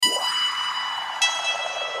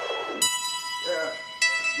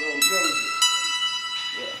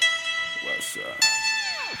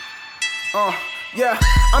Yeah,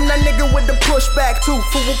 I'm that nigga with the pushback too.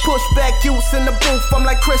 Full pushback use in the booth. I'm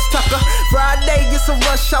like Chris Tucker. Friday, it's a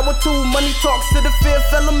rush hour too. Money talks to the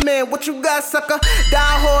fifth element. What you got, sucker? Die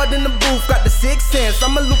hard in the booth. Got the 6 cents.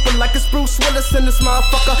 I'm a looper like it's Bruce Willis in this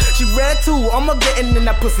motherfucker. She red too. I'ma gettin' in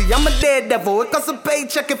that pussy. I'm a daredevil. It costs a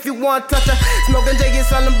paycheck if you want touch her. Smoking J, get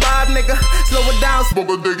silent Bob, nigga. Slow it down.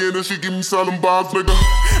 Smoke a dig in and she give me silent vibes, nigga.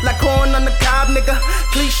 Like corn on the cob, nigga.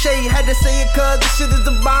 Cliche, had to say it cause this shit is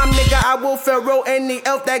the bomb, nigga. I will Pharaoh any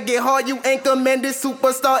elf that get hard. You ain't commanded.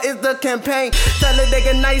 Superstar is the campaign.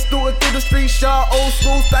 Talladega Nights, do it through the street. Shaw, old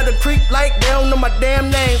school, start to creep like they don't know my damn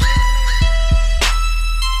name.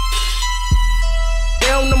 They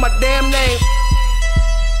don't know my damn name.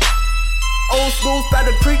 Old school, start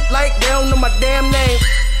to creep like they don't know my damn name.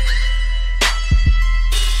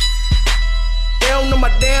 They don't know my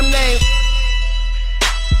damn name.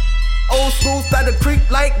 Old school, start to creep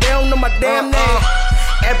like they don't know my damn name.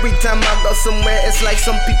 Every time I go somewhere, it's like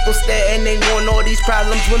some people stare and they want all these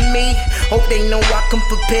problems with me. Hope they know I come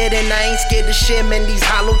prepared and I ain't scared to share, man. These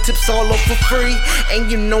hollow tips all over for free.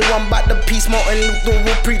 And you know I'm about to peace, Martin Luther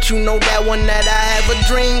will preach. You know that one that I have a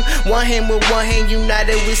dream. One hand with one hand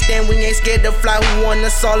united we stand. We ain't scared to fly, who want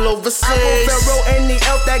us all overseas. I will Pharaoh any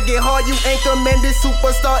elf that get hard. You ain't commanded.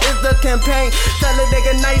 Superstar is the campaign.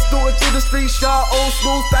 Talladega Nights, do it through the street. Shaw, old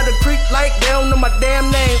school, start to creep like they don't know my damn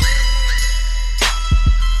name.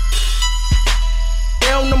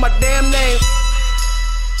 They don't know my damn name.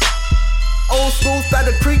 Old school start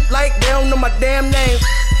to creep like they don't know my damn name.